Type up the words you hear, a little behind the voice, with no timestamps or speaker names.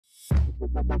And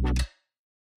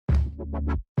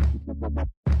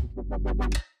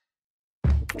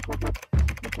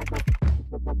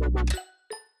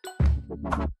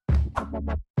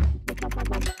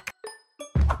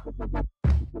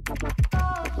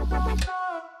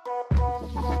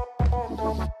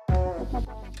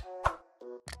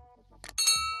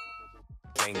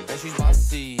she's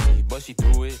bossy, but she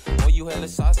threw it. Oh, you hella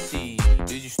saucy.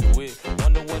 Did you stew it?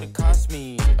 Wonder what it cost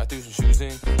me. I threw some shoes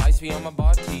in. Ice be on my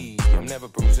body. I'm never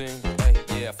bruising. Hey,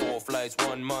 yeah, 4 flights,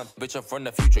 1 month. Bitch, I'm from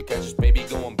the future. Catch this baby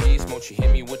going beast mode. She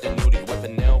hit me with the nudie.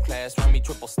 Weapon nail class. Find me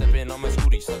triple stepping on my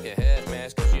scooty. Suck your head, man.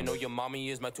 Cause you know your mommy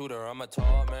is my tutor. I'm a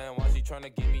tall man. Why she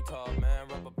tryna get me tall, man?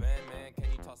 Rubber band, man.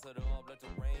 Can you toss it up? Let the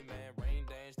rain, man. Rain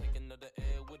dance. Take another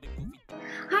air with the goofy.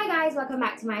 Hi guys, welcome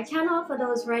back to my channel. For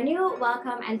those who are new,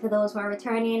 welcome, and for those who are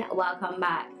returning, welcome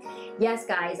back. Yes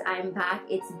guys, I'm back.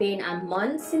 It's been a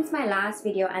month since my last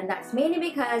video, and that's mainly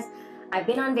because I've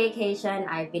been on vacation.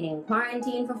 I've been in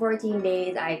quarantine for 14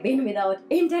 days. I've been without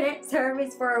internet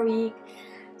service for a week.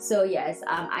 So yes,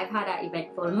 I've had an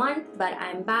eventful month, but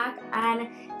I'm back. And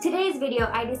today's video,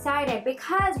 I decided,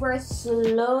 because we're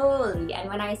slowly, and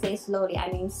when I say slowly,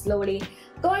 I mean slowly,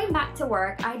 going back to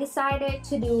work, I decided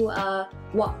to do a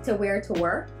what to wear to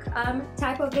work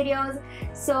type of videos.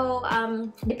 So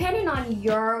depending on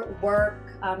your work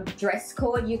dress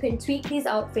code, you can tweak these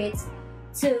outfits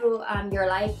to your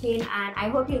liking. And I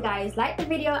hope you guys like the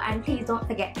video, and please don't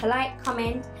forget to like,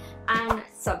 comment, and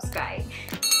subscribe.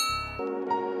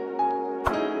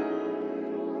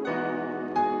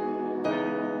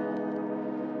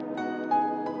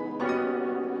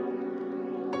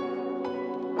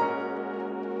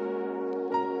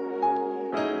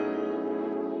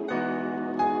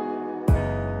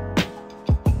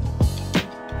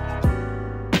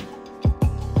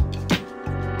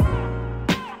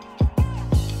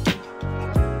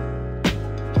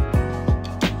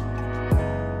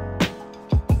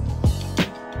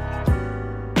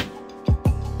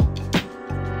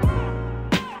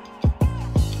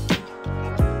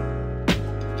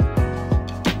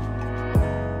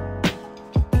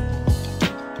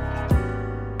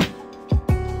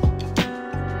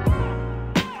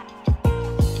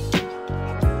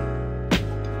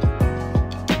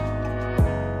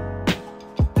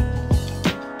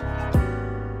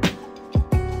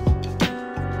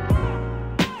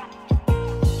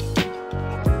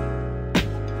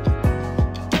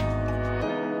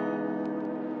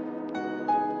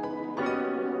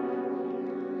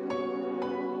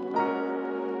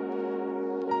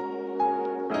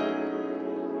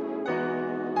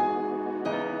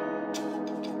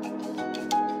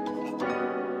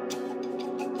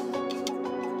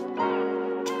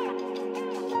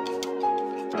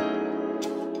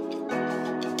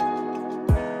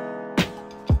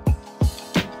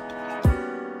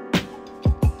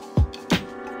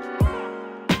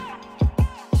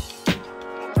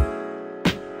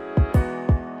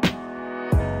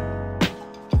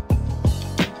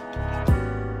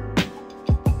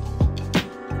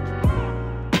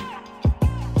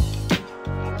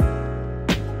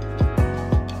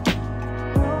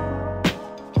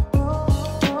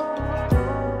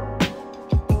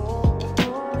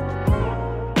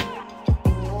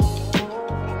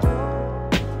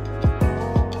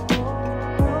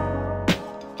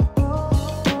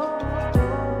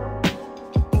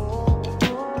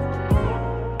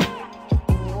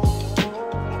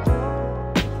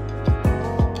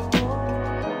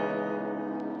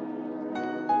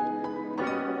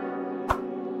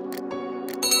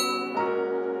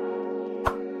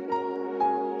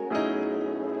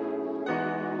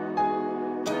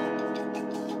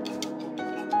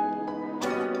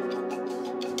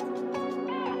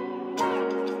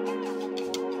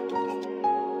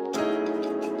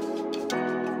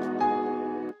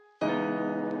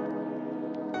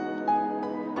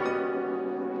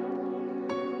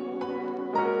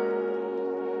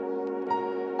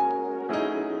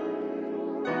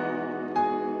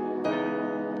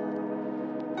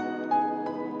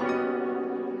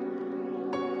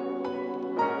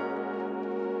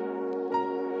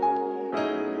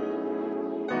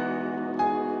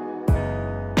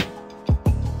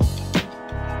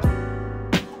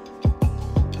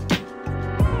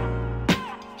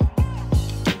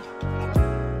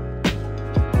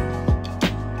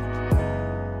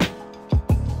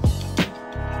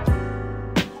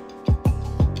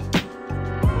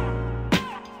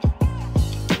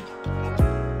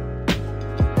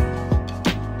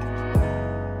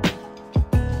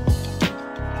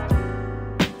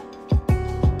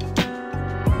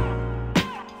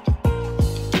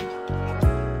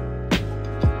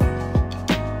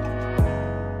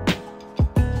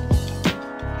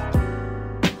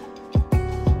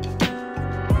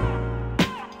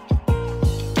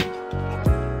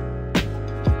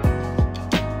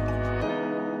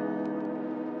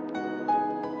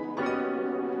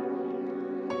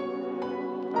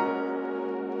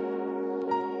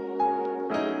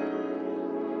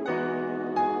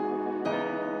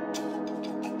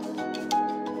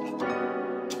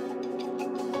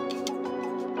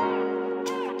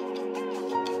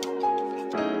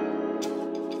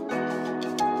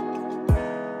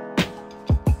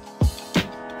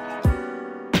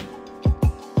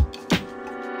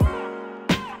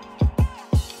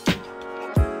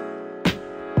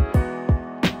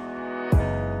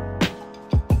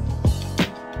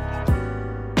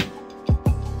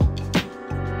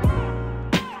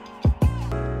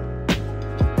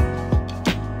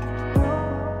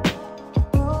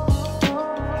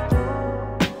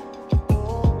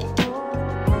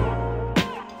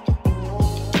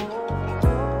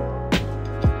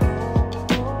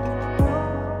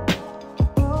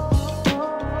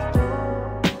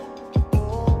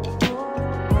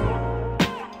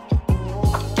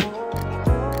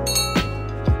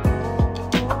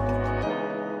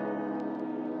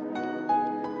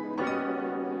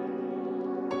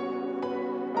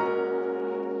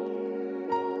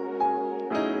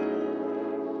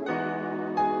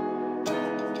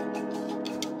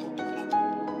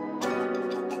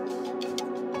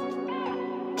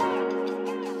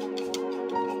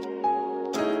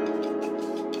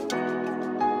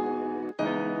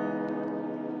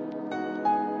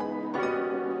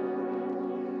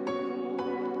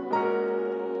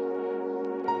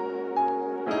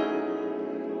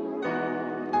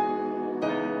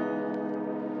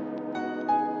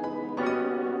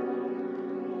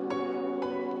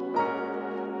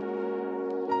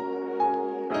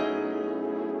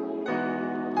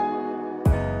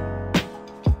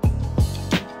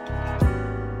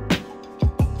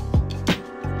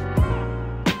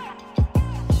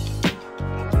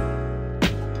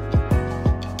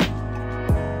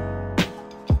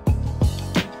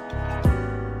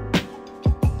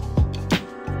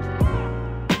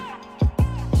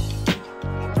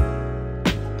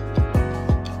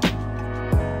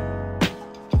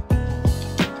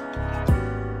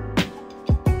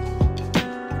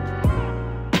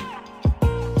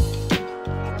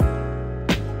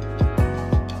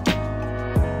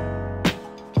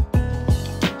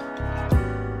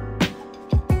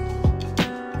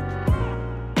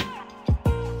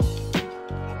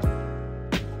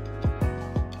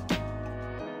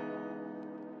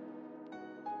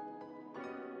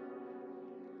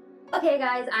 Okay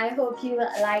guys, I hope you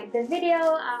liked the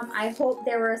video. I hope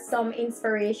there was some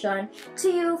inspiration to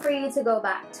you for you to go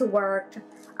back to work.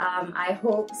 I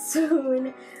hope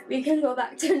soon we can go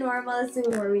back to normal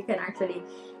soon, where we can actually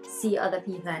see other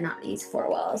people and not these four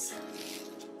walls.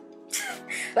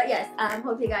 But yes,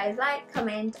 hope you guys like,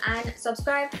 comment, and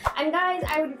subscribe. And guys,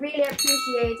 I would really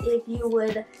appreciate if you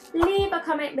would leave a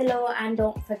comment below, and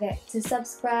don't forget to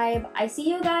subscribe. I see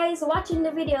you guys watching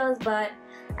the videos, but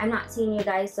I'm not seeing you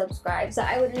guys subscribe. So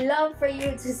I would love for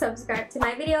you to subscribe to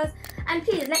my videos, and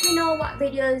please let me know what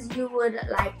videos you would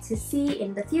like to see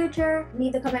in the future.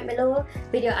 Leave a comment below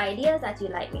video ideas that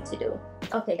you'd like me to do.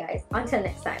 Okay guys, until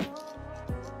next time.